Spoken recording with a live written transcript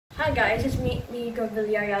Hi guys, it's me, Nico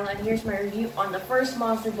Villarreal, and here's my review on the first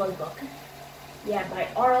Monster Blood book. Yeah, by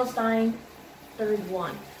R.L. Stein, third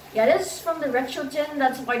one. Yeah, this is from the retro tin,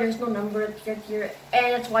 that's why there's no number here,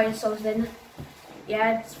 and that's why it's so thin.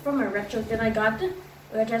 Yeah, it's from a retro tin I got,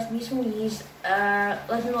 which has Beast from Beast,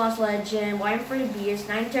 Legend Lost Legend, Wine for the Beast,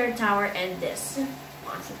 Nine Terror Tower, and this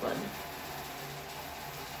Monster Blood.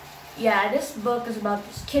 Yeah, this book is about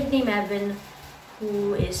this kid named Evan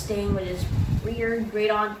who is staying with his weird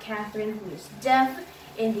great aunt Catherine, who is deaf.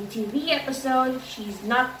 In the TV episode, she's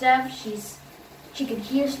not deaf. She can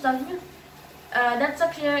hear stuff. That's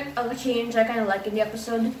actually a change I kind of like in the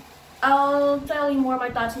episode. I'll tell you more of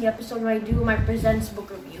my thoughts in the episode when I do my Presents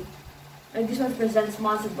book review. This one presents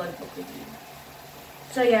Monster Blood book review.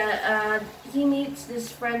 So yeah, he meets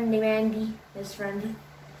this friend named Andy. His friend.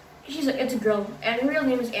 It's a girl, and her real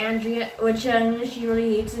name is Andrea, which she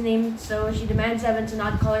really hates the name, so she demands Evan to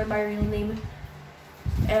not call her by her real name.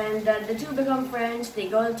 And the two become friends. They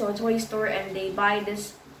go to a toy store and they buy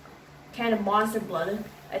this can of Monster Blood.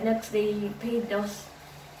 And next they pay the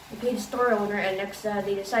store owner, and next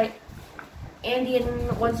they decide Andy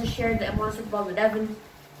wants to share the Monster Blood with Evan,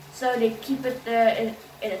 so they keep it in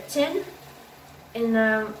a tin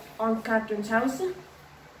on Catherine's house.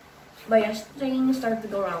 But yeah, things start to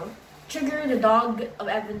go wrong. Trigger, the dog of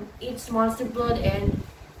Evan, eats Monster Blood, and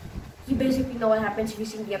you basically know what happens if you've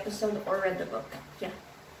seen the episode or read the book. Yeah.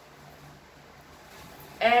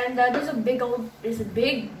 And there's a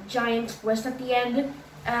big giant twist at the end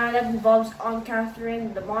that involves Aunt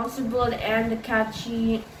Catherine, the Monster Blood, and the cat.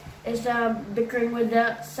 She is bickering with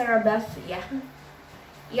Sarah Beth. Yeah.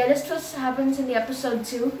 Yeah, this twist happens in the episode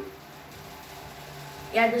too.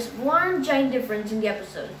 Yeah, there's one giant difference in the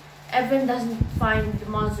episode. Evan doesn't find the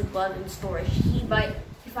Monster Blood in storage. He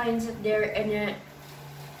finds it there in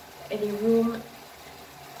a room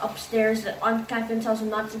upstairs that Aunt Catherine tells him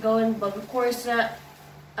not to go in, but of course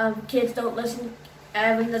kids don't listen.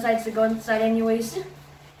 Evan decides to go inside anyways. Yeah,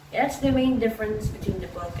 that's the main difference between the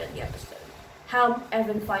book and the episode. How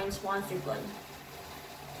Evan finds Monster Blood.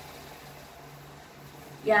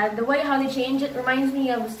 Yeah, the way how they change it reminds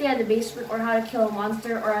me of Stay at the Basement or How to Kill a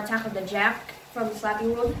Monster or Attack of the Jack from the Slappy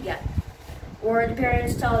World. Yeah. Or the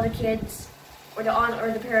parents tell the kids, or the aunt or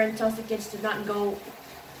the parent tells the kids to not go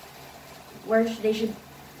where they should,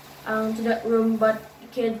 to that room, but the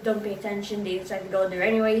kids don't pay attention. They decide to go there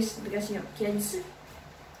anyways because, kids.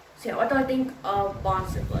 So yeah, what do I think of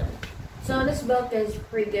Monster Blood? So this book is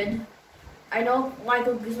pretty good. I know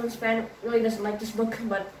Michael Goosebumps fan really doesn't like this book,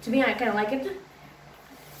 but to me I kind of like it.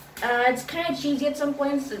 It's kind of cheesy at some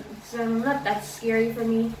points. It's not that scary for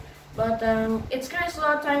me, but it's kind of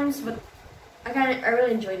slow at times. But I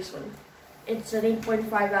really enjoy this one. It's an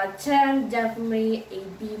 8.5 out of 10. Definitely a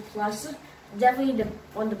B plus. Definitely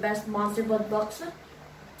one of the best Monster Blood books.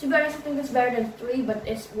 To be honest, I think it's better than 3, but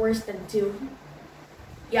it's worse than 2.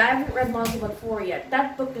 Yeah, I haven't read Monster Blood 4 yet.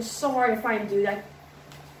 That book is so hard to find, dude.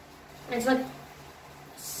 It's like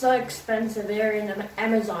so expensive there in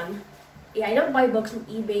Amazon. Yeah, I don't buy books on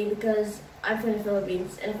eBay because I'm from the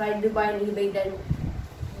Philippines, and if I do buy on eBay, then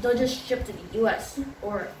they'll just ship to the US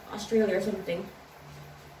or Australia or something,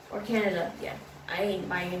 or Canada. Yeah, I ain't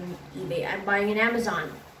buying on eBay. I'm buying on Amazon.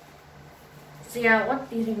 So yeah, what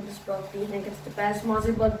do you think of this book? Do you think it's the best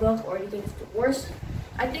Monster Blood book, or do you think it's the worst?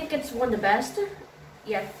 I think it's one of the best.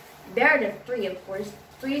 Yeah, better than 3, of course.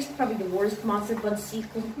 3 is probably the worst Monster Blood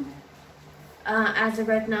sequel. As of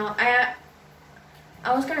right now,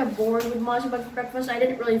 I was kind of bored with Monster Blood for breakfast. I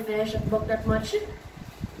didn't really finish the book that much.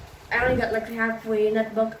 I only got like halfway in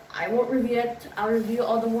that book. I won't review it. I'll review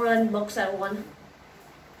all the Warland books at one.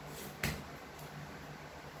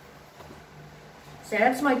 So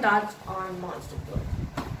that's my thoughts on Monster Blood.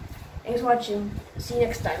 Thanks for watching. See you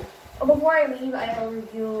next time. Oh, before I leave, I'll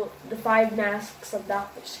review The 5 Masks of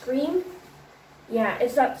Dr. Scream. Yeah,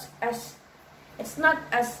 it's not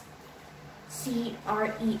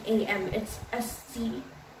S-C-R-E-A-M. It's S-C-R-E-E-M.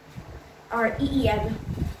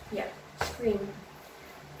 Yeah, Scream.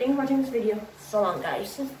 Thanks for watching this video. So long,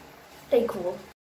 guys. Stay cool.